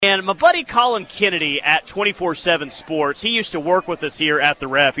And my buddy Colin Kennedy at 24/7 Sports, he used to work with us here at the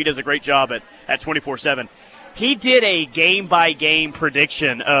Ref. He does a great job at 24/7. He did a game-by-game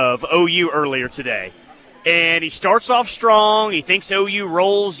prediction of OU earlier today. And he starts off strong. He thinks OU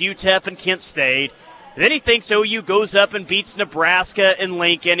rolls UTEP and Kent State. And then he thinks OU goes up and beats Nebraska and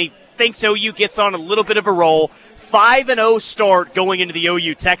Lincoln. He thinks OU gets on a little bit of a roll. 5-0 start going into the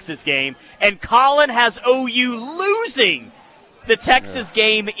OU-Texas game. And Colin has OU losing the Texas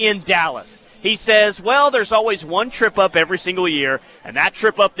game in Dallas. He says, well, there's always one trip up every single year, and that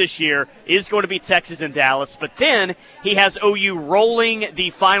trip up this year is going to be Texas and Dallas. But then he has OU rolling the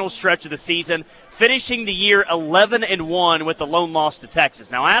final stretch of the season, finishing the year 11-1 with the lone loss to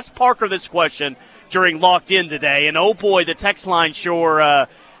Texas. Now, I asked Parker this question during Locked In today, and oh boy, the text line sure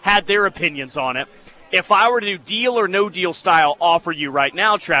had their opinions on it. If I were to do deal or no deal style offer you right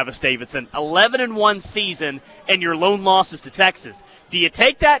now, Travis Davidson, 11-1 season and your lone losses to Texas, do you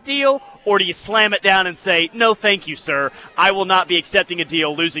take that deal or do you slam it down and say, no, thank you, sir, I will not be accepting a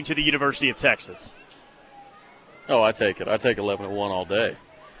deal losing to the University of Texas? Oh, I take it. I take 11-1 all day.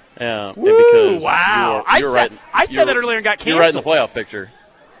 Woo, and because wow. I said that earlier and got canceled. You're right in the playoff picture.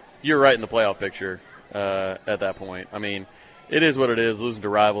 You're right in the playoff picture at that point. I mean, it is what it is. Losing to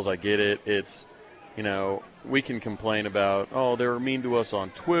rivals, I get it. It's, you know, we can complain about, oh, they were mean to us on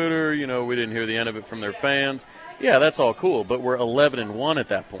Twitter. You know, we didn't hear the end of it from their fans. Yeah, that's all cool, but we're 11-1 at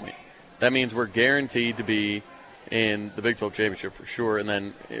that point. That means we're guaranteed to be in the Big 12 championship for sure. And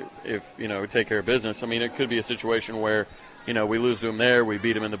then if you know, we take care of business, I mean, it could be a situation where, you know, we lose to them there, we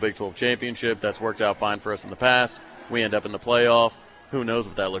beat them in the Big 12 championship. That's worked out fine for us in the past. We end up in the playoff. Who knows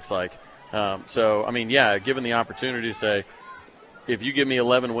what that looks like? So, I mean, yeah, given the opportunity to say, if you give me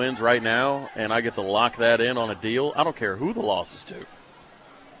 11 wins right now and I get to lock that in on a deal, I don't care who the loss is to.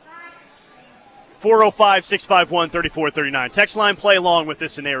 405-651-3439. Text line, play along with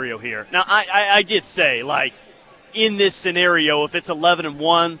this scenario here. Now, I did say, like, in this scenario, if it's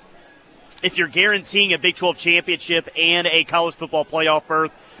 11-1, if you're guaranteeing a Big 12 championship and a college football playoff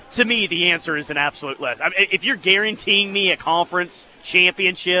berth, to me, the answer is an absolute yes. I mean, if you're guaranteeing me a conference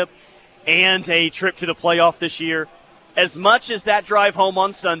championship and a trip to the playoff this year, as much as that drive home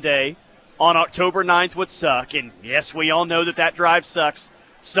on Sunday on October 9th would suck, and yes, we all know that drive sucks,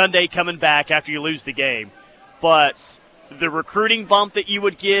 Sunday coming back after you lose the game, but the recruiting bump that you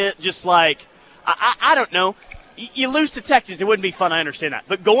would get, just like, I don't know, you lose to Texas, it wouldn't be fun, I understand that,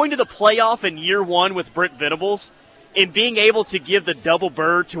 but going to the playoff in year one with Brent Venables and being able to give the double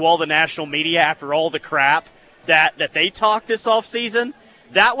bird to all the national media after all the crap that they talked this offseason,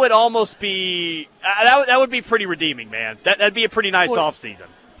 that would almost be that would be pretty redeeming, man. That'd be a pretty nice offseason.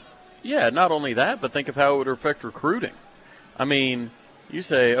 Yeah, not only that, but think of how it would affect recruiting. I mean, you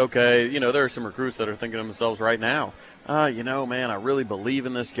say, okay, you know, there are some recruits that are thinking to themselves right now, you know, man, I really believe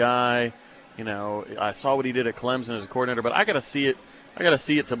in this guy. You know, I saw what he did at Clemson as a coordinator, but I got to see it. I got to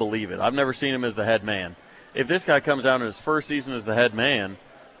see it to believe it. I've never seen him as the head man. If this guy comes out in his first season as the head man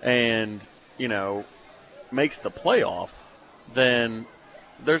and, you know, makes the playoff, then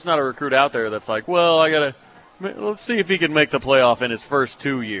there's not a recruit out there that's like, well, let's see if he can make the playoff in his first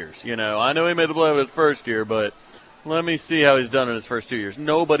 2 years. You know, I know he made the playoff his first year, but let me see how he's done in his first 2 years.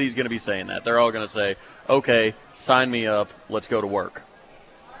 Nobody's going to be saying that. They're all going to say, okay, sign me up. Let's go to work.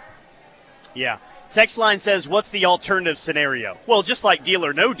 Yeah. Text line says, what's the alternative scenario? Well, just like Deal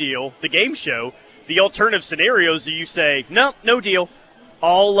or No Deal, the game show, the alternative scenarios are you say, no deal.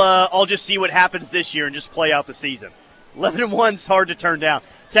 I'll just see what happens this year and just play out the season. 11-1's hard to turn down.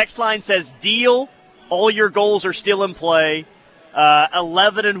 Text line says, deal, all your goals are still in play.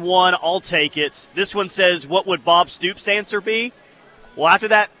 11-1, I'll take it. This one says, what would Bob Stoops' answer be? Well, after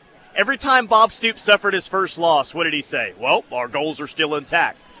that, every time Bob Stoops suffered his first loss, what did he say? Well, our goals are still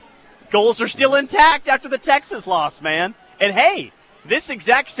intact. Goals are still intact after the Texas loss, man. And, hey, this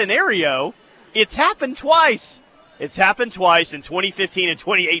exact scenario, it's happened twice. It's happened twice in 2015 and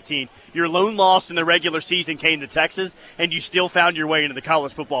 2018. Your lone loss in the regular season came to Texas, and you still found your way into the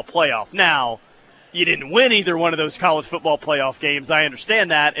college football playoff. Now, you didn't win either one of those college football playoff games. I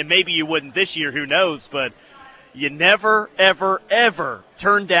understand that, and maybe you wouldn't this year. Who knows? But you never, ever, ever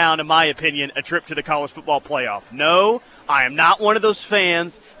turn down, in my opinion, a trip to the college football playoff. No, I am not one of those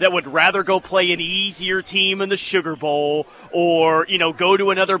fans that would rather go play an easier team in the Sugar Bowl or, you know, go to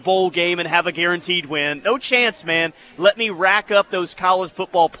another bowl game and have a guaranteed win. No chance, man. Let me rack up those college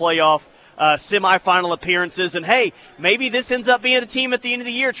football playoff semifinal appearances. And, hey, maybe this ends up being the team at the end of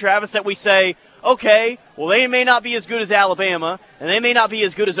the year, Travis, that we say, okay, well, they may not be as good as Alabama, and they may not be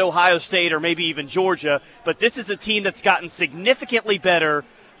as good as Ohio State or maybe even Georgia, but this is a team that's gotten significantly better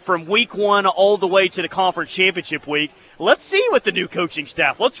from week 1 all the way to the conference championship week. Let's see with the new coaching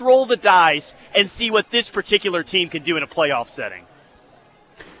staff. Let's roll the dice and see what this particular team can do in a playoff setting.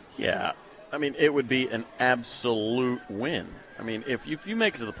 Yeah, I mean, it would be an absolute win. I mean, if you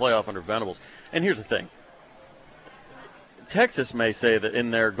make it to the playoff under Venables, and here's the thing. Texas may say that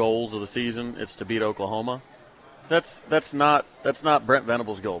in their goals of the season, it's to beat Oklahoma. That's not Brent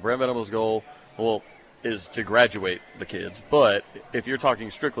Venables' goal. Brent Venables' goal, is to graduate the kids. But if you're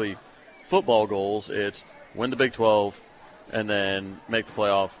talking strictly football goals, it's win the Big 12 and then make the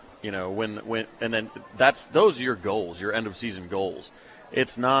playoff. Win, and then those are your goals, your end of season goals.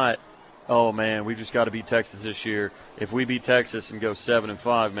 It's not, oh man, we just got to beat Texas this year. If we beat Texas and go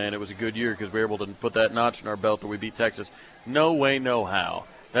 7-5, man, it was a good year because we were able to put that notch in our belt that we beat Texas. No way, no how.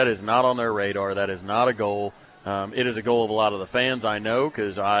 That is not on their radar. That is not a goal. It is a goal of a lot of the fans, I know,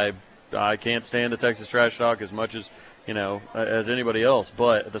 because I can't stand the Texas trash talk as much as as anybody else.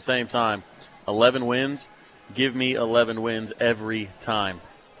 But at the same time, 11 wins. Give me 11 wins every time.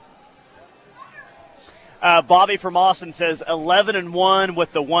 Bobby from Austin says 11-1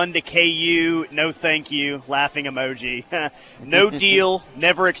 with the 1 to KU. No thank you. Laughing emoji. No deal.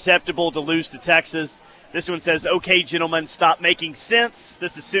 Never acceptable to lose to Texas. This one says, okay, gentlemen, stop making sense.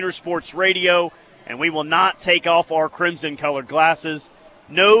 This is Sooner Sports Radio, and we will not take off our crimson-colored glasses.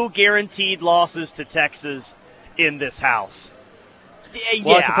 No guaranteed losses to Texas in this house.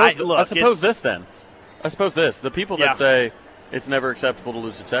 Well, I suppose this. The people that say it's never acceptable to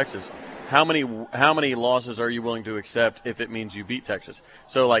lose to Texas, how many losses are you willing to accept if it means you beat Texas?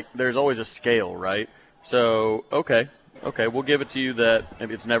 So, there's always a scale, right? So, okay, we'll give it to you that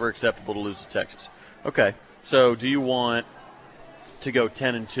it's never acceptable to lose to Texas. Okay, so do you want to go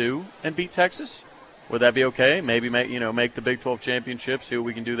 10-2 and beat Texas? Would that be okay? Maybe make the Big 12 championship, see what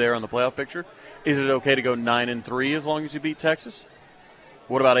we can do there on the playoff picture. Is it okay to go 9-3 as long as you beat Texas?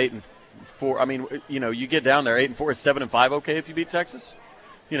 What about 8-4? I mean, you get down there 8-4. Is 7-5 okay if you beat Texas?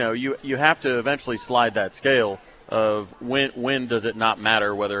 You have to eventually slide that scale of when does it not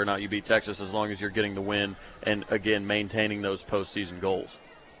matter whether or not you beat Texas as long as you're getting the win and again maintaining those postseason goals.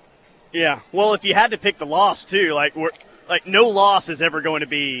 Yeah. Well, if you had to pick the loss too, no loss is ever going to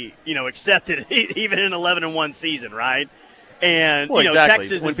be, accepted, even in an 11-1 season, right? And, exactly.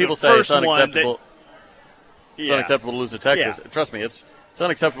 Texas when is people the say first it's unacceptable, it's unacceptable to lose to Texas. Yeah. Trust me, it's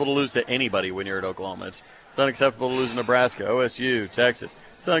unacceptable to lose to anybody when you're at Oklahoma. It's unacceptable to lose to Nebraska, OSU, Texas.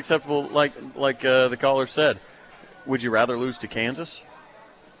 It's unacceptable, like the caller said. Would you rather lose to Kansas?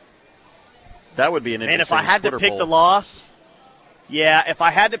 That would be an interesting. And if I had Twitter to pick poll. the loss, if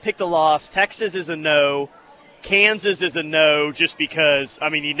I had to pick the loss, Texas is a no. Kansas is a no just because,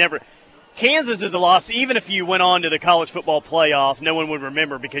 Kansas is the loss. Even if you went on to the college football playoff, no one would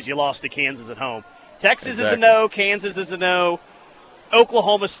remember because you lost to Kansas at home. Texas is a no. Kansas is a no.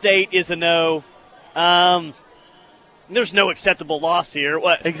 Oklahoma State is a no. There's no acceptable loss here.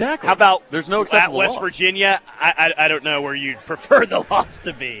 What? Exactly. How about there's no acceptable West loss. Virginia? I don't know where you'd prefer the loss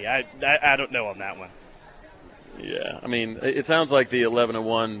to be. I don't know on that one. Yeah, it sounds like the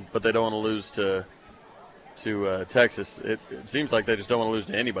 11-1, but they don't want to lose to Texas. It seems like they just don't want to lose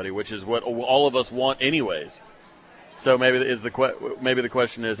to anybody, which is what all of us want anyways. So maybe the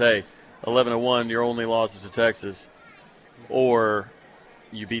question is, hey, 11-1, your only loss is to Texas, or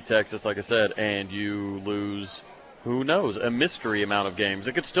you beat Texas, like I said, and you lose, who knows, a mystery amount of games.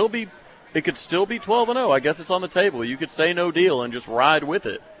 It could still be 12-0. I guess it's on the table. You could say no deal and just ride with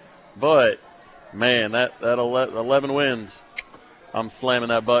it. But man, that 11 wins, I'm slamming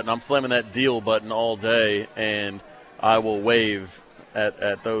that button. I'm slamming that deal button all day, and I will wave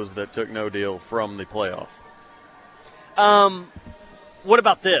at those that took no deal from the playoff. What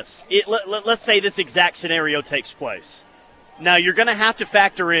about this? Let's say this exact scenario takes place. Now, you're going to have to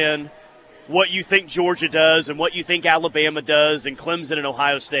factor in what you think Georgia does and what you think Alabama does and Clemson and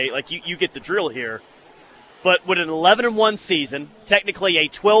Ohio State. You get the drill here. But with an 11-1 season, technically a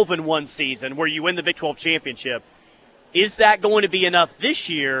 12-1 season where you win the Big 12 championship, is that going to be enough this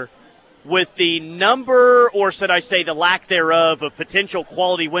year with the number, or should I say the lack thereof, of potential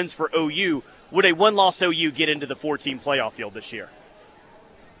quality wins for OU? Would a one-loss OU get into the 4-team playoff field this year?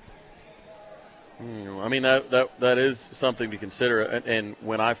 That is something to consider. And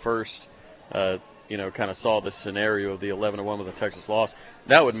when I first, kind of saw this scenario of the 11-1 with a Texas loss,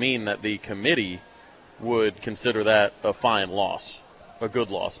 that would mean that the committee would consider that a fine loss, a good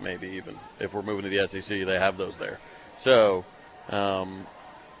loss maybe even. If we're moving to the SEC, they have those there. So,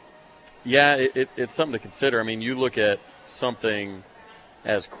 it's something to consider. You look at something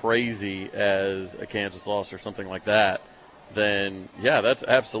as crazy as a Kansas loss or something like that, then, that's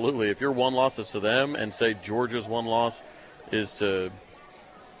absolutely. If your one loss is to them and say Georgia's one loss is to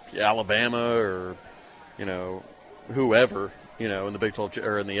Alabama or, whoever, in the Big 12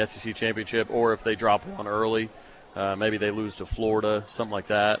 or in the SEC championship, or if they drop one early, maybe they lose to Florida, something like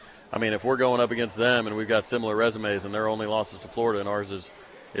that. I mean, if we're going up against them and we've got similar resumes and their only losses to Florida and ours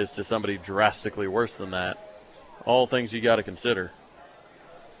is to somebody drastically worse than that, all things you got to consider.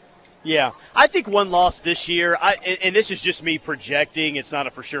 Yeah, I think one loss this year, and this is just me projecting, it's not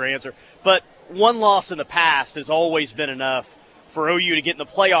a for sure answer, but one loss in the past has always been enough for OU to get in the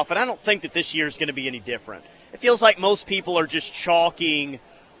playoff, and I don't think that this year is going to be any different. It feels like most people are just chalking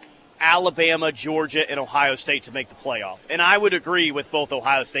Alabama, Georgia, and Ohio State to make the playoff, and I would agree with both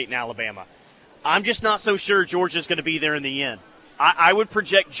Ohio State and Alabama. I'm just not so sure Georgia's going to be there in the end. I would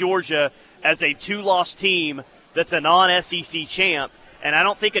project Georgia as a two-loss team that's a non-SEC champ, and I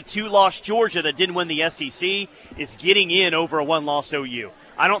don't think a two-loss Georgia that didn't win the SEC is getting in over a one-loss OU.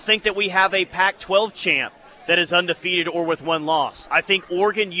 I don't think that we have a Pac-12 champ that is undefeated or with one loss. I think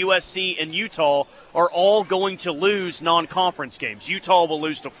Oregon, USC, and Utah are all going to lose non-conference games. Utah will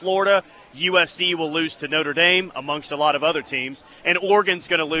lose to Florida, USC will lose to Notre Dame, amongst a lot of other teams, and Oregon's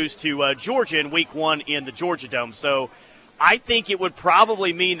going to lose to Georgia in Week 1 in the Georgia Dome. So I think it would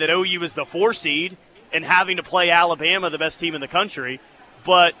probably mean that OU is the 4 seed and having to play Alabama, the best team in the country.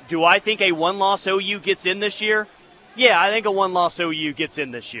 But do I think a one-loss OU gets in this year? Yeah, I think a one-loss OU gets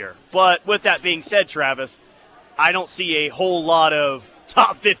in this year. But with that being said, Travis, I don't see a whole lot of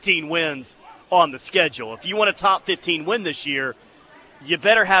top 15 wins on the schedule. If you want a top 15 win this year, you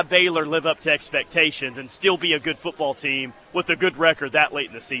better have Baylor live up to expectations and still be a good football team with a good record that late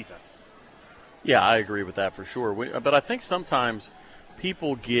in the season. Yeah, I agree with that for sure. But I think sometimes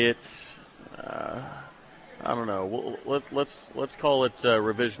people get, I don't know, let's call it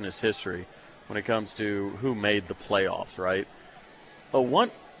revisionist history when it comes to who made the playoffs, right?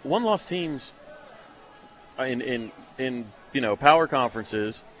 One-loss teams in power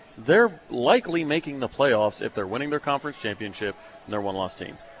conferences, they're likely making the playoffs if they're winning their conference championship and they're one-loss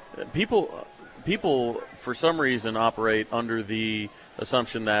team. People for some reason operate under the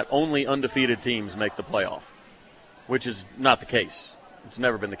assumption that only undefeated teams make the playoff, which is not the case. It's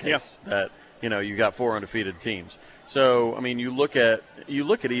never been the case that you got 4 undefeated teams. So I mean, you look at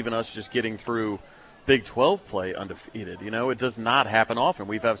even us just getting through Big 12 play undefeated. It does not happen often.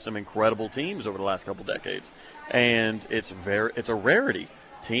 We've had some incredible teams over the last couple decades, and it's a rarity.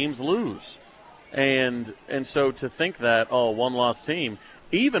 Teams lose, and so to think that one-loss team,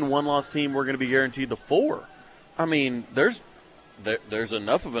 even one-loss team, we're going to be guaranteed the 4. I mean, there's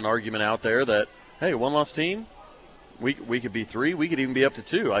enough of an argument out there that, hey, one-loss team, we could be 3, we could even be up to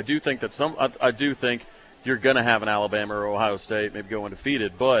 2. I do think that I do think you're going to have an Alabama or Ohio State maybe go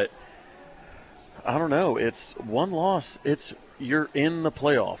undefeated, but I don't know. It's one loss. You're in the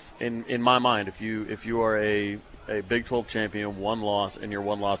playoff in my mind. If you are a Big 12 champion, one loss, and your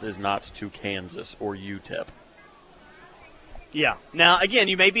one loss is not to Kansas or UTEP. Yeah. Now again,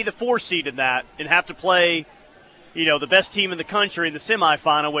 you may be the 4 seed in that and have to play the best team in the country in the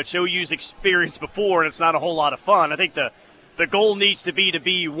semifinal, which OU's experienced before, and it's not a whole lot of fun. I think the goal needs to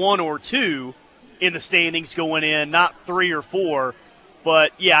be 1 or 2 in the standings going in, not 3 or 4.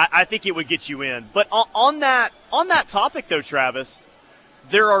 But, yeah, I think it would get you in. But on that topic, though, Travis,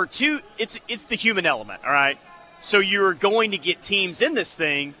 there are 2 – it's the human element, all right? So you're going to get teams in this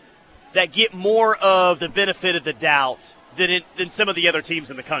thing that get more of the benefit of the doubt than some of the other teams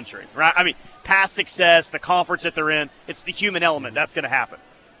in the country, right? I mean, past success, the conference that they're in, it's the human element. That's going to happen.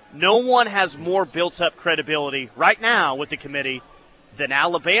 No one has more built-up credibility right now with the committee than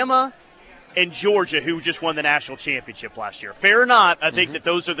Alabama and Georgia, who just won the national championship last year. Fair or not, I think that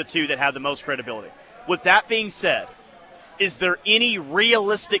those are the 2 that have the most credibility. With that being said, is there any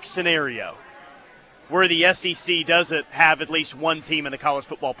realistic scenario where the SEC doesn't have at least one team in the college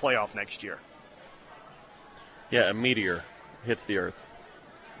football playoff next year? Yeah, a meteor hits the earth.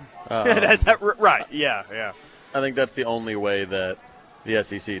 Is that right? Yeah. I think that's the only way that the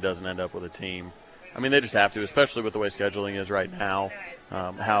SEC doesn't end up with a team. I mean, they just have to, especially with the way scheduling is right now,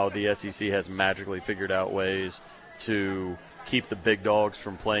 how the SEC has magically figured out ways to keep the big dogs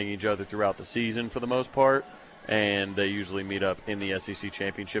from playing each other throughout the season for the most part, and they usually meet up in the SEC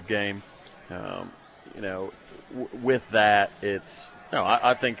championship game. With that,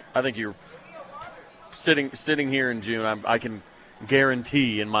 I think you're sitting here in June. I can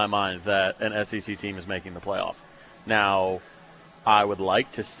guarantee in my mind that an SEC team is making the playoff. Now, I would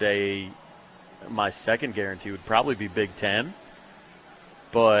like to say my second guarantee would probably be Big Ten,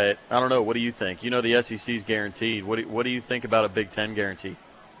 but I don't know. What do you think? The SEC's guaranteed. What do you think about a Big Ten guarantee?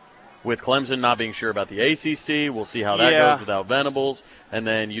 With Clemson not being sure about the ACC, we'll see how that goes without Venables, and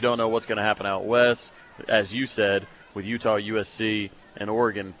then you don't know what's going to happen out west, as you said, with Utah, USC, and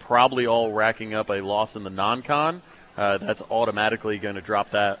Oregon probably all racking up a loss in the non-con. That's automatically going to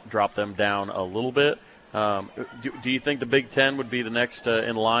drop them down a little bit. Do you think the Big Ten would be the next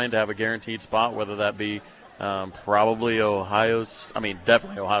in line to have a guaranteed spot, whether that be probably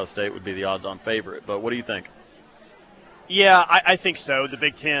definitely Ohio State would be the odds-on favorite. But what do you think? Yeah, I think so, the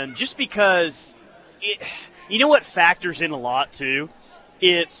Big Ten, just because you know what factors in a lot, too?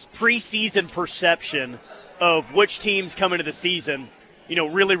 It's preseason perception of which teams come into the season,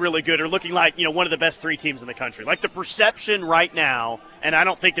 really, really good or looking like, one of the best 3 teams in the country. Like the perception right now, and I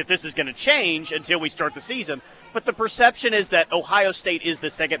don't think that this is going to change until we start the season, but the perception is that Ohio State is the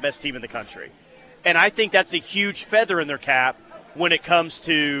second best team in the country. And I think that's a huge feather in their cap when it comes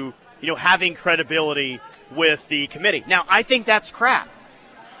to, having credibility with the committee. Now, I think that's crap.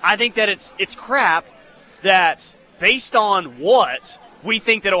 I think that it's crap that based on what we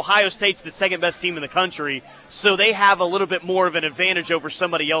think that Ohio State's the second best team in the country, so they have a little bit more of an advantage over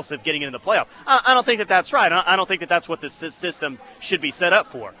somebody else of getting into the playoff. I don't think that that's right. I don't think that that's what this system should be set up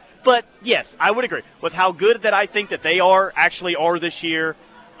for. But, yes, I would agree with how good that I think that they actually are this year.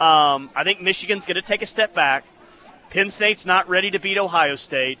 I think Michigan's going to take a step back. Penn State's not ready to beat Ohio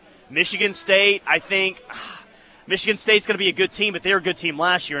State. Michigan State, I think Michigan State's going to be a good team, but they were a good team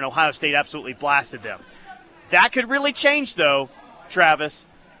last year, and Ohio State absolutely blasted them. That could really change, though, Travis.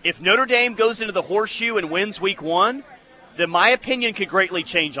 If Notre Dame goes into the horseshoe and wins week 1, then my opinion could greatly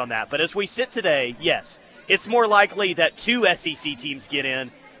change on that. But as we sit today, yes, it's more likely that 2 SEC teams get in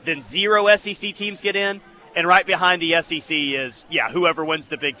than 0 SEC teams get in. And right behind the SEC is, whoever wins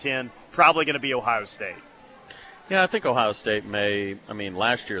the Big Ten, probably going to be Ohio State. Yeah, I think Ohio State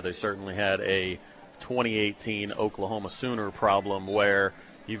last year they certainly had a 2018 Oklahoma Sooner problem where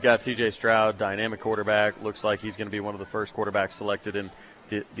you've got C.J. Stroud, dynamic quarterback, looks like he's going to be one of the first quarterbacks selected in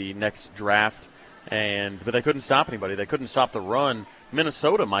the next draft, but they couldn't stop anybody. They couldn't stop the run.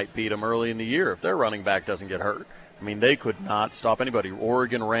 Minnesota might beat them early in the year if their running back doesn't get hurt. They could not stop anybody.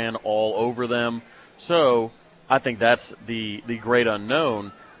 Oregon ran all over them. So I think that's the great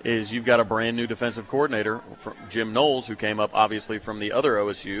unknown is you've got a brand-new defensive coordinator, Jim Knowles, who came up obviously from the other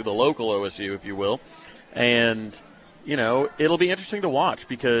OSU, the local OSU, if you will. And, it'll be interesting to watch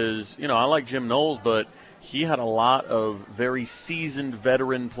because, I like Jim Knowles, but he had a lot of very seasoned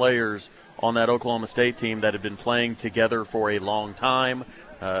veteran players on that Oklahoma State team that had been playing together for a long time.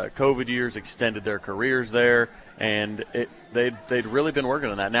 COVID years extended their careers there, and they'd really been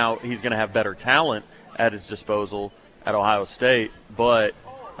working on that. Now he's going to have better talent at his disposal at Ohio State, but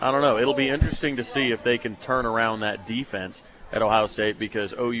I don't know. It'll be interesting to see if they can turn around that defense at Ohio State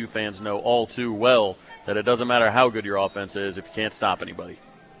because OU fans know all too well that it doesn't matter how good your offense is if you can't stop anybody.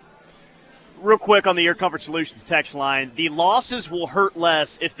 Real quick on the Air Comfort Solutions text line, the losses will hurt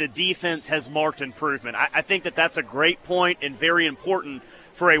less if the defense has marked improvement. I think that that's a great point and very important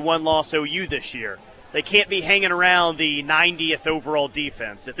for a one-loss OU this year. They can't be hanging around the 90th overall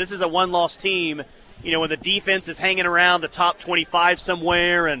defense. If this is a one-loss team, when the defense is hanging around the top 25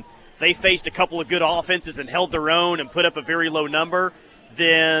 somewhere and they faced a couple of good offenses and held their own and put up a very low number,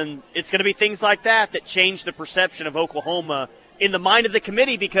 then it's going to be things like that change the perception of Oklahoma in the mind of the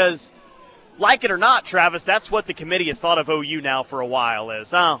committee because, like it or not, Travis, that's what the committee has thought of OU now for a while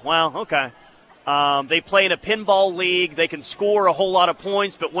is, okay. They play in a pinball league. They can score a whole lot of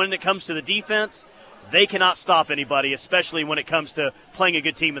points, but when it comes to the defense, they cannot stop anybody, especially when it comes to playing a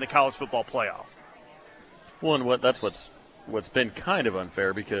good team in the college football playoff. Well, and that's what's been kind of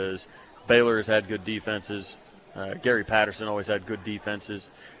unfair because Baylor has had good defenses. Gary Patterson always had good defenses,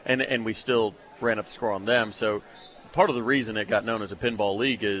 and we still ran up the score on them. So part of the reason it got known as a pinball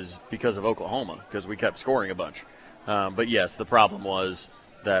league is because of Oklahoma, because we kept scoring a bunch. But yes, the problem was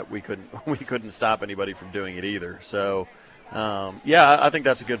that we couldn't stop anybody from doing it either. So I think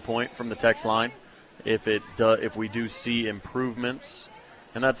that's a good point from the text line. If we do see improvements,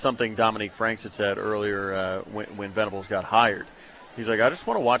 and that's something Dominique Franks had said earlier when Venables got hired. He's like, I just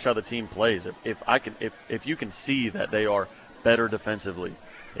want to watch how the team plays. If you can see that they are better defensively,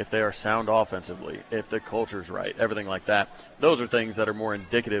 if they are sound offensively, if the culture's right, everything like that, those are things that are more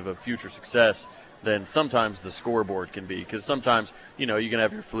indicative of future success than sometimes the scoreboard can be. Because sometimes, you can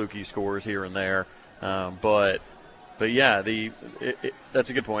have your fluky scores here and there. But yeah, that's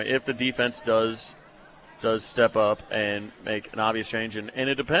a good point. If the defense does step up and make an obvious change, and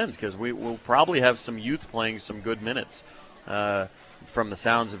it depends because we'll probably have some youth playing some good minutes. From the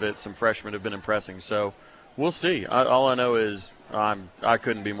sounds of it, some freshmen have been impressing. So we'll see. All I know is I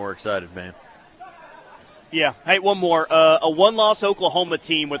couldn't be more excited, man. Yeah. Hey, one more. A one-loss Oklahoma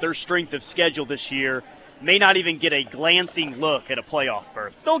team with their strength of schedule this year may not even get a glancing look at a playoff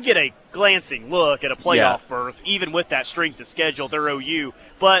berth. They'll get a glancing look at a playoff berth, even with that strength of schedule. They're OU.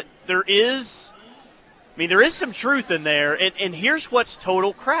 But there is some truth in there. And here's what's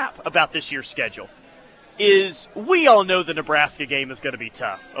total crap about this year's schedule. Is we all know the Nebraska game is going to be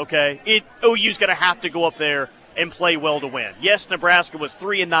tough, okay? OU's going to have to go up there and play well to win. Yes, Nebraska was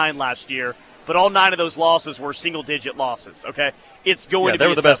 3-9 last year, but all 9 of those losses were single-digit losses, okay? It's going to be they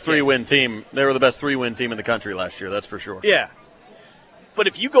were the best 3-win team. They were the best 3-win team in the country last year, that's for sure. Yeah. But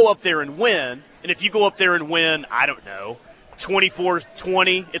if you go up there and win, I don't know,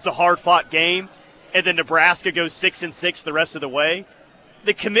 24-20, it's a hard-fought game, and then Nebraska goes 6-6 the rest of the way,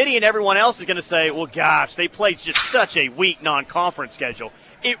 the committee and everyone else is going to say, well, gosh, they played just such a weak non-conference schedule.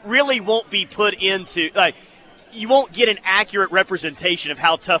 It really won't be put into you won't get an accurate representation of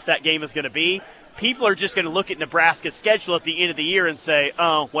how tough that game is going to be. People are just going to look at Nebraska's schedule at the end of the year and say,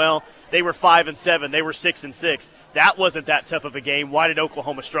 oh, well, they were 5-7, they were 6-6. That wasn't that tough of a game. Why did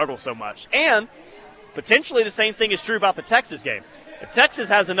Oklahoma struggle so much? And potentially the same thing is true about the Texas game. If Texas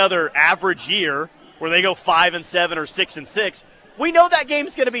has another average year where they go 5-7 or 6-6, we know that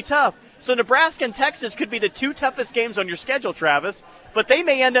game's going to be tough. So Nebraska and Texas could be the 2 toughest games on your schedule, Travis, but they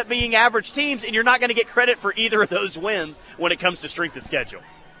may end up being average teams, and you're not going to get credit for either of those wins when it comes to strength of schedule.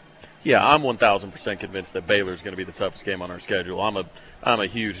 Yeah, I'm 1,000% convinced that Baylor's going to be the toughest game on our schedule. I'm a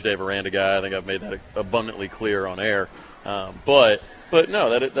huge Dave Aranda guy. I think I've made that abundantly clear on air. But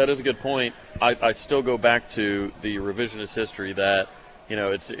no, that is a good point. I still go back to the revisionist history that,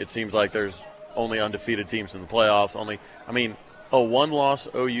 it seems like there's only undefeated teams in the playoffs. A one-loss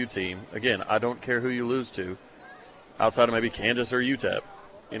OU team, again, I don't care who you lose to, outside of maybe Kansas or UTEP.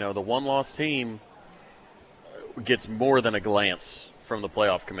 The one-loss team gets more than a glance from the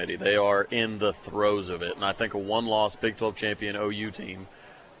playoff committee. They are in the throes of it. And I think a one-loss Big 12 champion OU team,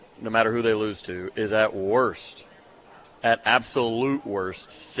 no matter who they lose to, is at absolute worst,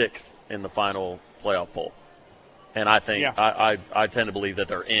 6th in the final playoff poll. And I think I tend to believe that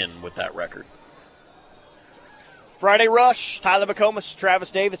they're in with that record. Friday Rush, Tyler McComas,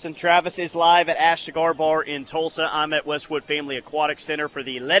 Travis Davidson. Travis is live at Ash Cigar Bar in Tulsa. I'm at Westwood Family Aquatic Center for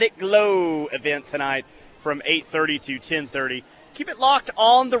the Let It Glow event tonight from 8:30 to 10:30. Keep it locked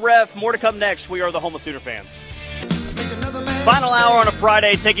on the Ref. More to come next. We are the home of Sooner fans. Final hour on a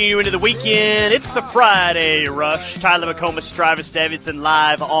Friday, taking you into the weekend. It's the Friday Rush. Tyler McComas, Travis Davidson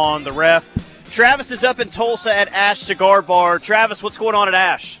live on the Ref. Travis is up in Tulsa at Ash Cigar Bar. Travis, what's going on at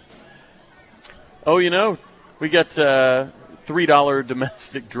Ash? Oh, we got $3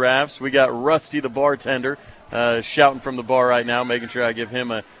 domestic drafts. We got Rusty the bartender shouting from the bar right now, making sure I give him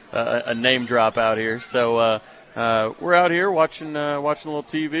a name drop out here. So we're out here watching a little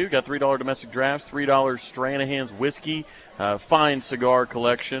TV. We got $3 domestic drafts, $3 Stranahan's whiskey, fine cigar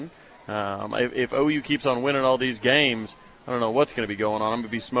collection. If OU keeps on winning all these games, I don't know what's going to be going on. I'm going to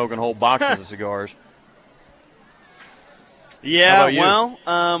be smoking whole boxes of cigars. Yeah, well,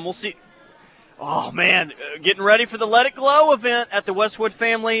 we'll see. Oh, man, getting ready for the Let It Glow event at the Westwood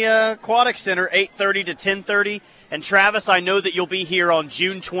Family Aquatic Center, 8:30 to 10:30. And, Travis, I know that you'll be here on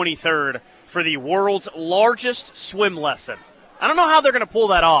June 23rd for the world's largest swim lesson. I don't know how they're going to pull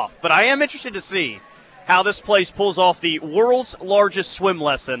that off, but I am interested to see how this place pulls off the world's largest swim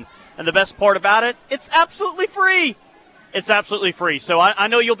lesson. And the best part about it, it's absolutely free. It's absolutely free. So I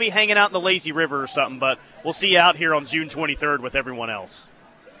know you'll be hanging out in the lazy river or something, but we'll see you out here on June 23rd with everyone else.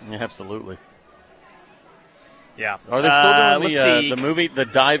 Yeah, absolutely. Yeah. Are they still doing the movie, the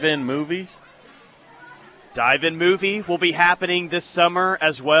dive-in movies? Dive-in movie will be happening this summer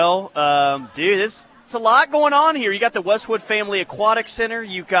as well. Dude, it's a lot going on here. You got the Westwood Family Aquatic Center.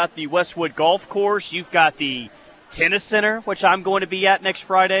 You've got the Westwood Golf Course. You've got the Tennis Center, which I'm going to be at next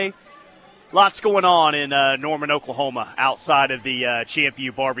Friday. Lots going on in Norman, Oklahoma, outside of the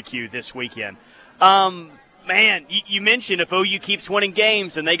Champion Barbecue this weekend. Man, you mentioned if OU keeps winning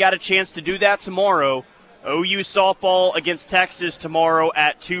games, and they got a chance to do that tomorrow, OU softball against Texas tomorrow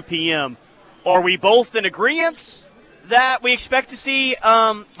at 2 p.m. Are we both in agreement that we expect to see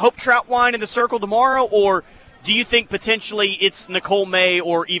Hope Troutwine in the circle tomorrow, or do you think potentially it's Nicole May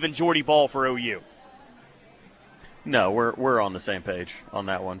or even Jordy Ball for OU? No, we're on the same page on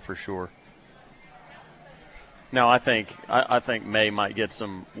that one for sure. No, I think May might get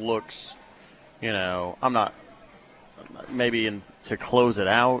some looks. I'm not maybe to close it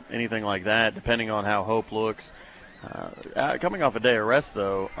out, anything like that, depending on how Hope looks. Coming off a day of rest,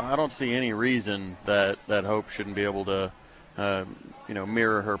 though, I don't see any reason that Hope shouldn't be able to,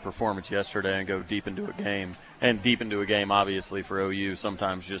 mirror her performance yesterday and go deep into a game. And deep into a game, obviously, for OU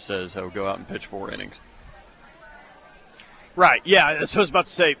sometimes just says, go out and pitch 4 innings. Right, yeah, that's what I was about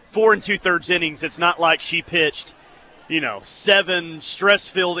to say. 4 2/3 innings. It's not like she pitched, 7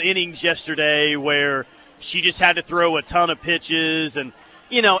 stress-filled innings yesterday where she just had to throw a ton of pitches. And,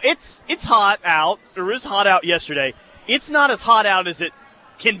 it's hot out. It was hot out yesterday. It's not as hot out as it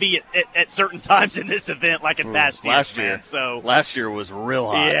can be at certain times in this event, like in past years. Last year. Man. So last year was real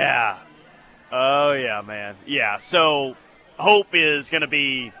hot. Yeah. Oh, yeah, man. Yeah, so Hope is going to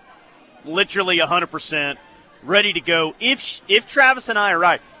be literally 100% ready to go. If Travis and I are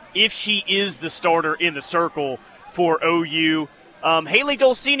right, if she is the starter in the circle for OU, Haley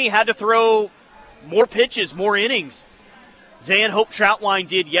Dolcini had to throw more pitches, more innings than Hope Troutwine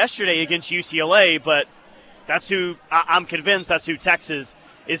did yesterday against UCLA, but that's who I'm convinced that's who Texas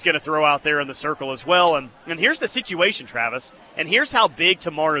is going to throw out there in the circle as well. And here's the situation, Travis, and here's how big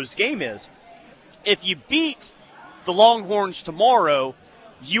tomorrow's game is. If you beat the Longhorns tomorrow,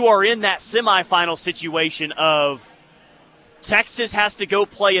 you are in that semifinal situation of Texas has to go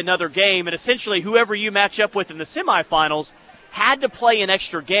play another game, and essentially whoever you match up with in the semifinals had to play an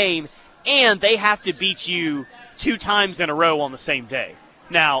extra game, and they have to beat you 2 times in a row on the same day.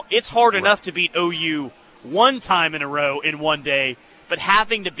 Now, it's hard enough to beat OU 1 time in a row in one day, but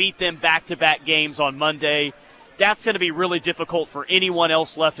having to beat them back-to-back games on Monday, that's going to be really difficult for anyone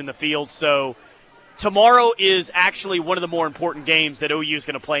else left in the field. So tomorrow is actually one of the more important games that OU is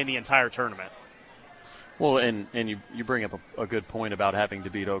going to play in the entire tournament. Well, and you bring up a good point about having to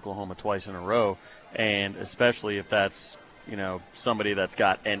beat Oklahoma twice in a row, and especially if that's, somebody that's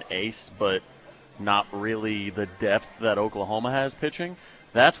got an ace but not really the depth that Oklahoma has pitching,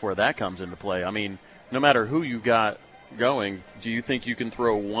 that's where that comes into play. I mean, no matter who you got going, do you think you can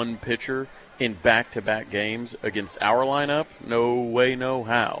throw one pitcher in back-to-back games against our lineup? No way, no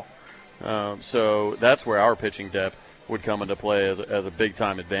how. So that's where our pitching depth would come into play as a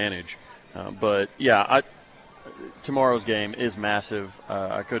big-time advantage. But, yeah, tomorrow's game is massive.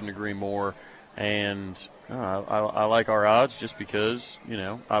 I couldn't agree more. And I like our odds just because,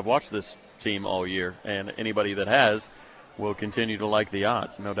 I've watched this team all year, and anybody that has will continue to like the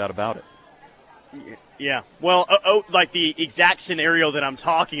odds, no doubt about it. Yeah. Well, like the exact scenario that I'm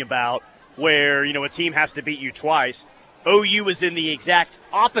talking about where, a team has to beat you twice, OU was in the exact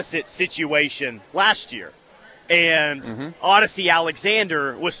opposite situation last year. And Odyssey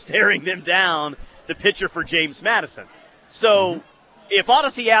Alexander was staring them down, the pitcher for James Madison. So if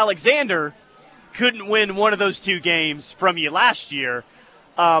Odyssey Alexander couldn't win one of those 2 games from you last year,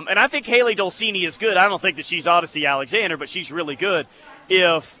 and I think Haley Dolcini is good. I don't think that she's Odyssey Alexander, but she's really good.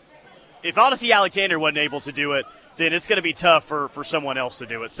 If Odyssey Alexander wasn't able to do it, then it's going to be tough for someone else to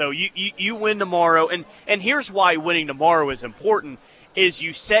do it. So you win tomorrow, and here's why winning tomorrow is important, is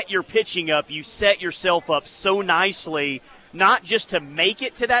you set your pitching up, you set yourself up so nicely, not just to make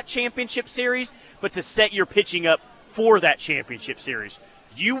it to that championship series, but to set your pitching up for that championship series.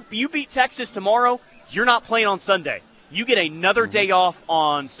 You beat Texas tomorrow, you're not playing on Sunday. You get another day off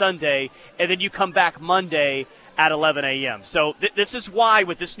on Sunday, and then you come back Monday at 11 a.m. So this is why,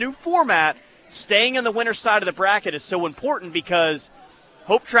 with this new format, staying on the winner's side of the bracket is so important, because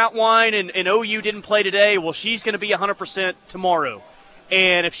Hope Troutwine and OU didn't play today. Well, she's going to be 100% tomorrow.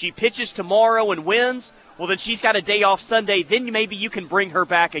 And if she pitches tomorrow and wins, well, then she's got a day off Sunday. Then maybe you can bring her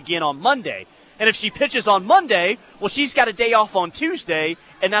back again on Monday. And if she pitches on Monday, well, she's got a day off on Tuesday,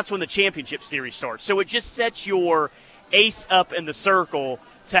 and that's when the championship series starts. So it just sets your ace up in the circle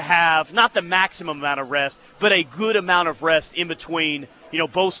to have not the maximum amount of rest, but a good amount of rest in between,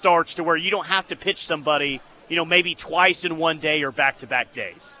 both starts, to where you don't have to pitch somebody, maybe twice in one day or back-to-back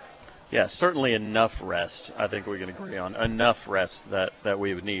days. Yeah, certainly enough rest. I think we can agree on enough rest that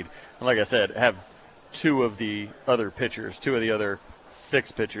we would need. And like I said, have 2 of the other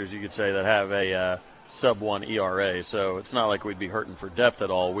 6 pitchers, you could say, that have a sub-1 ERA. So it's not like we'd be hurting for depth at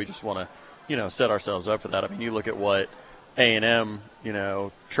all. We just want to, set ourselves up for that. I mean, you look at what A&M,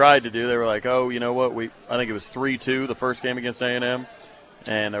 tried to do. They were like, oh, you know what? I think it was 3-2 the first game against A&M.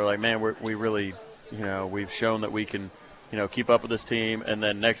 And they were like, man, we really, we've shown that we can, keep up with this team. And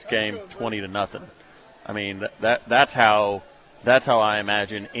then next game, 20-0. I mean, that's how I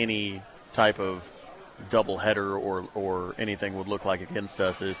imagine any type of doubleheader or anything would look like against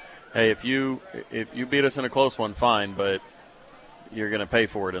us. Is, hey, if you beat us in a close one, fine, but you're going to pay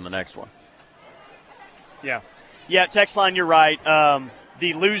for it in the next one. Yeah, text line, you're right.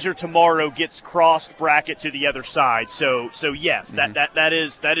 The loser tomorrow gets crossed bracket to the other side. So yes,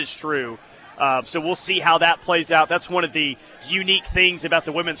 that is true. So we'll see how that plays out. That's one of the unique things about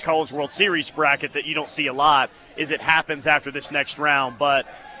the Women's College World Series bracket that you don't see a lot, is it happens after this next round. But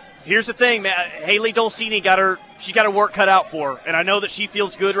here's the thing, man. Haley Dolcini got her work cut out for her. And I know that she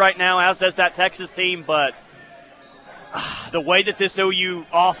feels good right now, as does that Texas team. But the way that this OU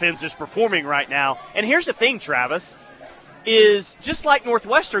offense is performing right now. And here's the thing, Travis, is just like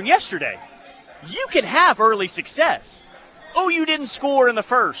Northwestern yesterday, you can have early success. OU didn't score in the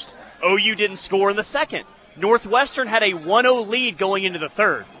first. OU didn't score in the second. Northwestern had a 1-0 lead going into the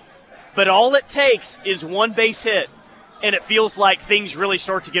third. But all it takes is one base hit, and it feels like things really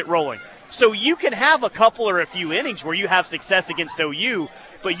start to get rolling. So you can have a couple or a few innings where you have success against OU,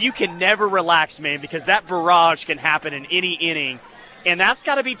 but you can never relax, man, because that barrage can happen in any inning. And that's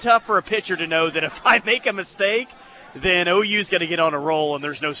got to be tough for a pitcher to know that if I make a mistake, then OU's going to get on a roll, and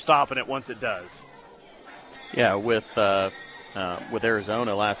there's no stopping it once it does. Yeah, with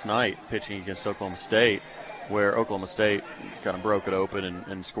Arizona last night pitching against Oklahoma State, where Oklahoma State kind of broke it open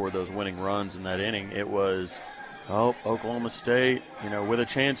and scored those winning runs in that inning, it was, Oklahoma State, with a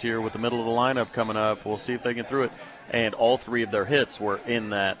chance here with the middle of the lineup coming up. We'll see if they get through it. And all three of their hits were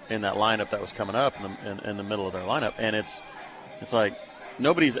in that lineup that was coming up in the middle of their lineup. And it's like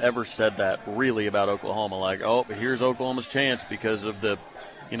nobody's ever said that really about Oklahoma. Like, here's Oklahoma's chance because of the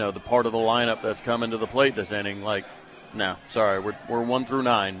part of the lineup that's coming to the plate this inning. Like, no, sorry, we're 1 through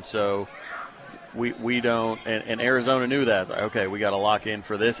 9, so we don't. And Arizona knew that. Like, okay, we got to lock in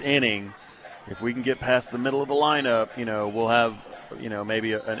for this inning. If we can get past the middle of the lineup, we'll have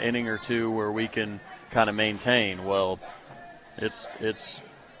maybe an inning or two where we can kind of maintain. Well, it's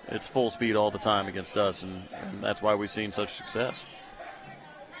full speed all the time against us, and that's why we've seen such success.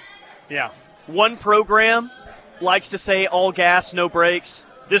 Yeah. One program likes to say all gas, no brakes.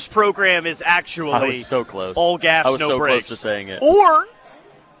 This program is actually I was so close. All gas, no brakes. I was so close to saying it. Or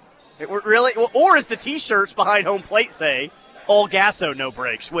as the T-shirts behind home plate say, all gasso, no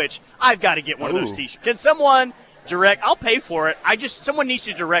brakes, which I've got to get one of those T-shirts. Can someone direct? I'll pay for it. Someone needs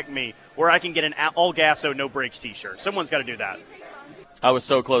to direct me where I can get an all gasso, no brakes T-shirt. Someone's got to do that. I was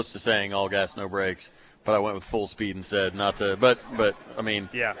so close to saying all gas, no brakes, but I went with full speed and said not to. But I mean,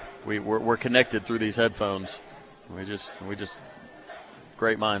 yeah, we're connected through these headphones. We just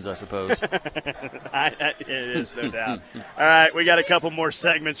great minds, I suppose. It is, no doubt. All right, we got a couple more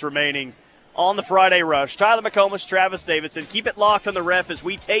segments remaining on the Friday Rush. Tyler McComas, Travis Davidson. Keep it locked on the Ref as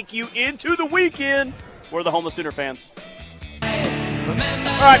we take you into the weekend. We're the home of Sooner fans. All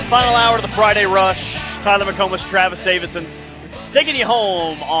right, final hour of the Friday Rush. Tyler McComas, Travis Davidson, taking you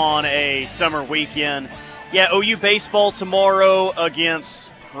home on a summer weekend. Yeah, OU baseball tomorrow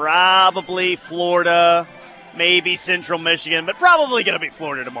against probably Florida, maybe Central Michigan, but probably going to be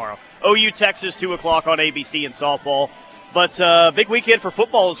Florida tomorrow. OU Texas, 2 o'clock on ABC in softball. But big weekend for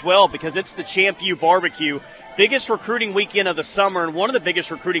football as well because it's the Champ U Barbecue. Biggest recruiting weekend of the summer and one of the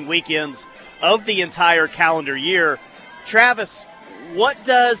biggest recruiting weekends of the entire calendar year. Travis, what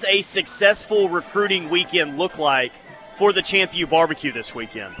does a successful recruiting weekend look like for the Champ U Barbecue this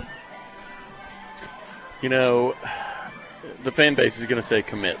weekend? The fan base is going to say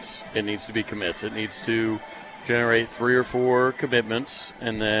commits. It needs to be commits. It needs to generate 3 or 4 commitments,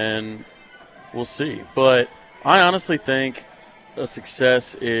 and then we'll see. But I honestly think a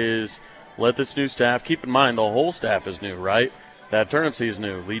success is let this new staff, keep in mind the whole staff is new, right? Thad Turnipseed is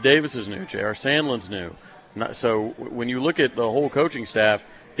new. Lee Davis is new. J.R. Sandlin's new. So when you look at the whole coaching staff,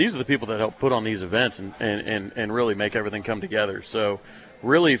 these are the people that help put on these events and really make everything come together. So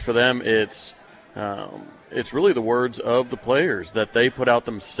really for them it's really the words of the players that they put out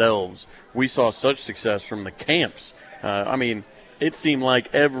themselves. We saw such success from the camps. It seemed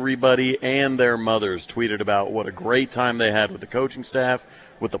like everybody and their mothers tweeted about what a great time they had with the coaching staff,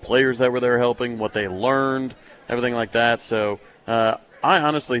 with the players that were there helping, what they learned, everything like that. So I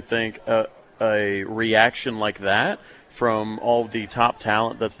honestly think a reaction like that from all the top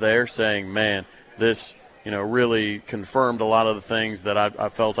talent that's there saying, man, this really confirmed a lot of the things that I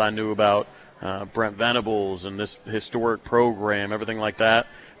felt I knew about Brent Venables and this historic program, everything like that.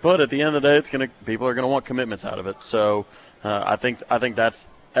 But at the end of the day, people are going to want commitments out of it. So I think that's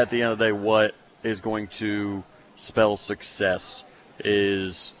at the end of the day what is going to spell success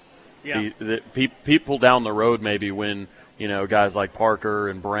is the people down the road maybe when guys like Parker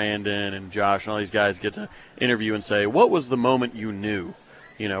and Brandon and Josh and all these guys get to interview and say, what was the moment you knew?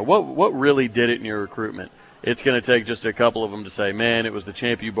 What really did it in your recruitment? It's going to take just a couple of them to say, man, it was the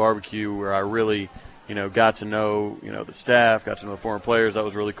Champ U Barbecue where I really, got to know, the staff, got to know the former players. That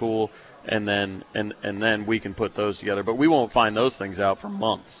was really cool. And then we can put those together. But we won't find those things out for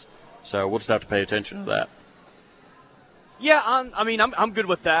months. So we'll just have to pay attention to that. Yeah, I'm good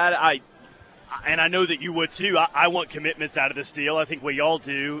with that. I know that you would too. I want commitments out of this deal. I think we all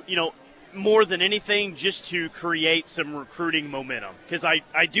do. More than anything, just to create some recruiting momentum. Because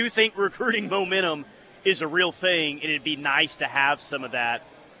I do think recruiting momentum is a real thing, and it'd be nice to have some of that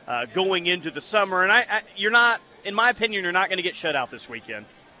going into the summer. And you're not in my opinion, you're not going to get shut out this weekend.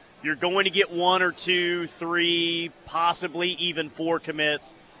 You're going to get 1 or 2, 3, possibly even 4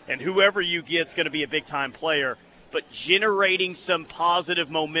 commits, and whoever you get's going to be a big-time player. But generating some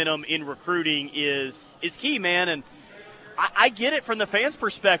positive momentum in recruiting is key, man. And I get it from the fans'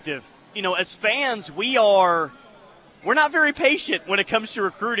 perspective. You know, as fans, we're not very patient when it comes to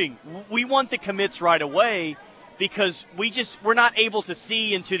recruiting. We want the commits right away because we're not able to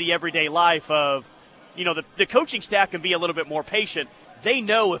see into the everyday life of, you know, the coaching staff can be a little bit more patient. They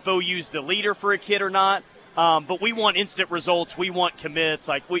know if OU's the leader for a kid or not, but we want instant results. We want commits.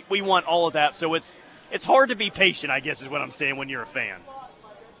 Like, we want all of that. So it's hard to be patient, I guess, is what I'm saying when you're a fan.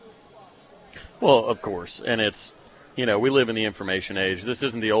 Well, of course. And it's, you know, we live in the information age. This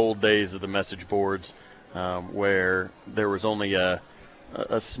isn't the old days of the message boards where there was only a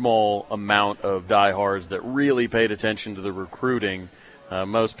small amount of diehards that really paid attention to the recruiting.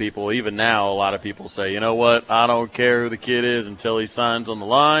 Most people, even now, a lot of people say, you know what, I don't care who the kid is until he signs on the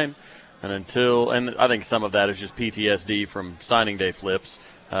line, and I think some of that is just PTSD from signing day flips.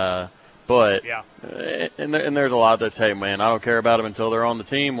 But yeah. And there's a lot that's, hey, man, I don't care about them until they're on the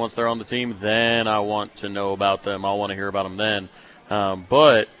team. Once they're on the team, then I want to know about them. I want to hear about them then.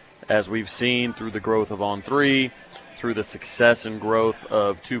 But as we've seen through the growth of On3, through the success and growth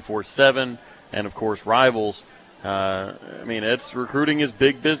of 247, and, of course, Rivals, I mean, recruiting is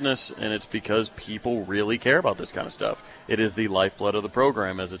big business, and it's because people really care about this kind of stuff. It is the lifeblood of the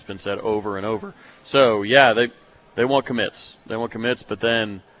program, as it's been said over and over. So, yeah, they want commits. They want commits, but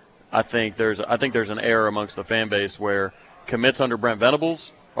then I think there's an error amongst the fan base where commits under Brent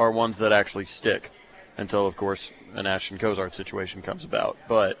Venables are ones that actually stick until, of course, an Ashton Cozart situation comes about.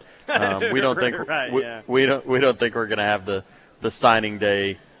 But we don't think we don't think we're going to have the signing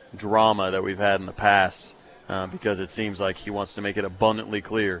day drama that we've had in the past. Because it seems like he wants to make it abundantly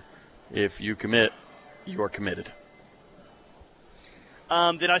clear, if you commit, you are committed.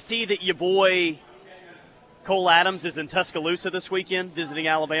 Did I see that your boy Cole Adams is in Tuscaloosa this weekend visiting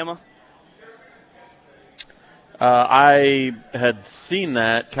Alabama? I had seen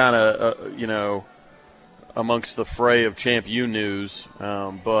that kind of, you know, amongst the fray of Champ U news.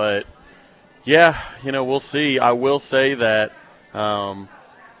 But, yeah, you know, we'll see. I will say that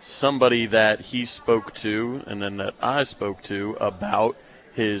somebody that he spoke to and then that I spoke to about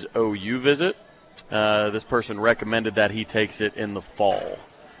his OU visit, this person recommended that he takes it in the fall.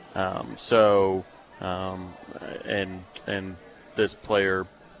 And this player,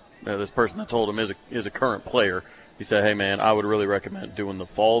 this person that told him is a current player. He said, hey, man, I would really recommend doing the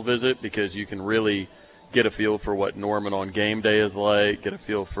fall visit because you can really get a feel for what Norman on game day is like, get a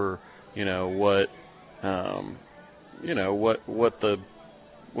feel for, you know, what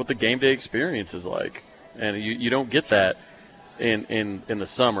the game day experience is like. And you don't get that in the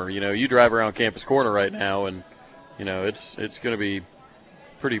summer. You know, you drive around Campus Corner right now and, you know, it's going to be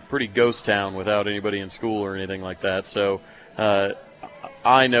pretty ghost town without anybody in school or anything like that. So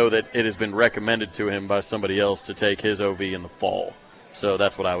I know that it has been recommended to him by somebody else to take his OV in the fall. So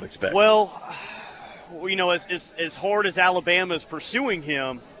that's what I would expect. Well, you know, as hard as Alabama is pursuing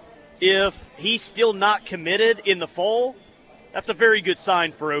him, if he's still not committed in the fall, that's a very good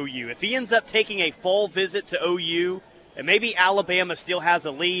sign for OU. If he ends up taking a fall visit to OU, and maybe Alabama still has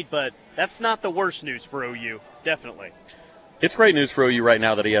a lead, but that's not the worst news for OU, definitely. It's great news for OU right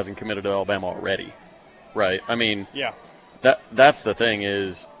now that he hasn't committed to Alabama already, right? I mean, yeah. That's the thing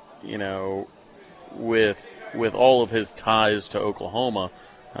is, you know, with all of his ties to Oklahoma,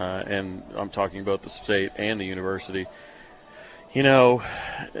 and I'm talking about the state and the university, you know,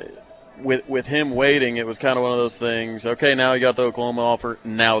 with him waiting, it was kind of one of those things, okay, now you got the Oklahoma offer,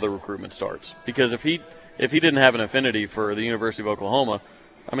 now the recruitment starts. Because if he didn't have an affinity for the University of Oklahoma,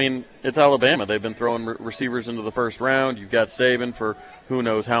 I mean, it's Alabama. They've been throwing receivers into the first round. You've got Saban for who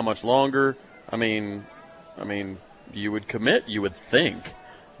knows how much longer. I mean, you would commit, you would think.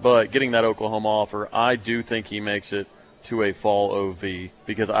 But getting that Oklahoma offer, I do think he makes it to a fall OV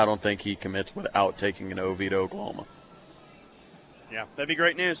because I don't think he commits without taking an OV to Oklahoma. Yeah, that'd be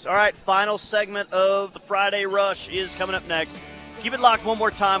great news. All right, final segment of the Friday Rush is coming up next. Keep it locked one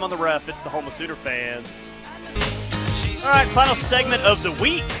more time on the ref. It's the home of Sooner fans. All right, final segment of the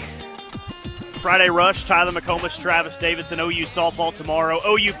week. Friday Rush, Tyler McComas, Travis Davidson, OU softball tomorrow,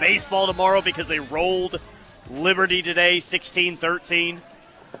 OU baseball tomorrow because they rolled Liberty today, 16-13.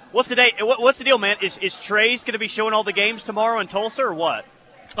 What's the deal, man? Is Trey's going to be showing all the games tomorrow in Tulsa or what?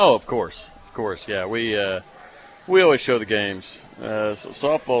 Oh, of course, yeah. We always show the games.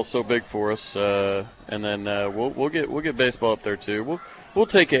 Softball's so big for us, and then we'll get baseball up there too. We'll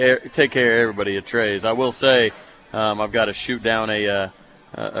take care of everybody at Trey's. I will say, I've got to shoot down a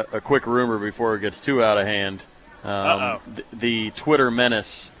quick rumor before it gets too out of hand. The Twitter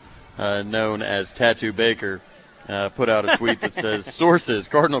menace known as Tattoo Baker put out a tweet that says, sources,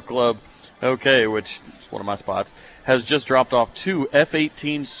 Cardinal Club, okay, which is one of my spots, has just dropped off 2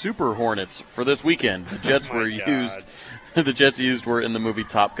 F-18 Super Hornets for this weekend. The jets were used. The jets used were in the movie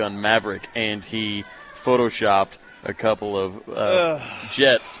Top Gun Maverick, and he photoshopped a couple of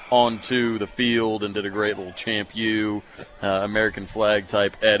jets onto the field and did a great little Champ U, American flag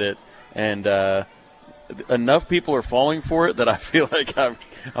type edit, and enough people are falling for it that I feel like I'm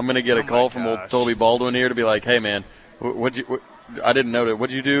going to get a call from old Toby Baldwin here to be like, hey man, I didn't know that.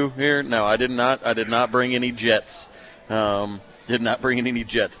 What'd you do here? No, I did not. I did not bring any jets. Did not bring in any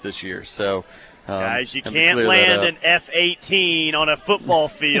jets this year. So, guys, you can't land an F-18 on a football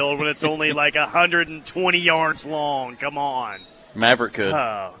field when it's only like 120 yards long. Come on. Maverick could.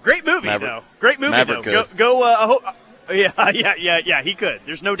 Great movie, though. Great movie, Maverick though. Could. Yeah, he could.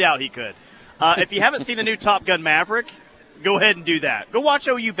 There's no doubt he could. If you haven't seen the new Top Gun Maverick, go ahead and do that. Go watch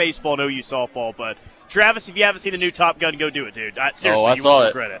OU baseball and OU softball, but Travis, if you haven't seen the new Top Gun, go do it, dude. Seriously, I saw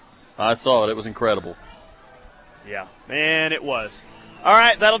it. Credit. I saw it. It was incredible. Yeah, man, it was. All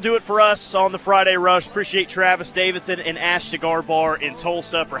right, that'll do it for us on the Friday Rush. Appreciate Travis Davidson and Ash Cigar Bar in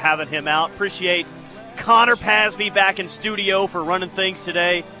Tulsa for having him out. Appreciate Connor Pasby back in studio for running things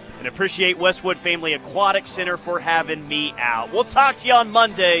today. And appreciate Westwood Family Aquatic Center for having me out. We'll talk to you on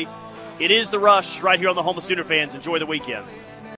Monday. It is The Rush right here on the Home of Sooner Fans. Enjoy the weekend.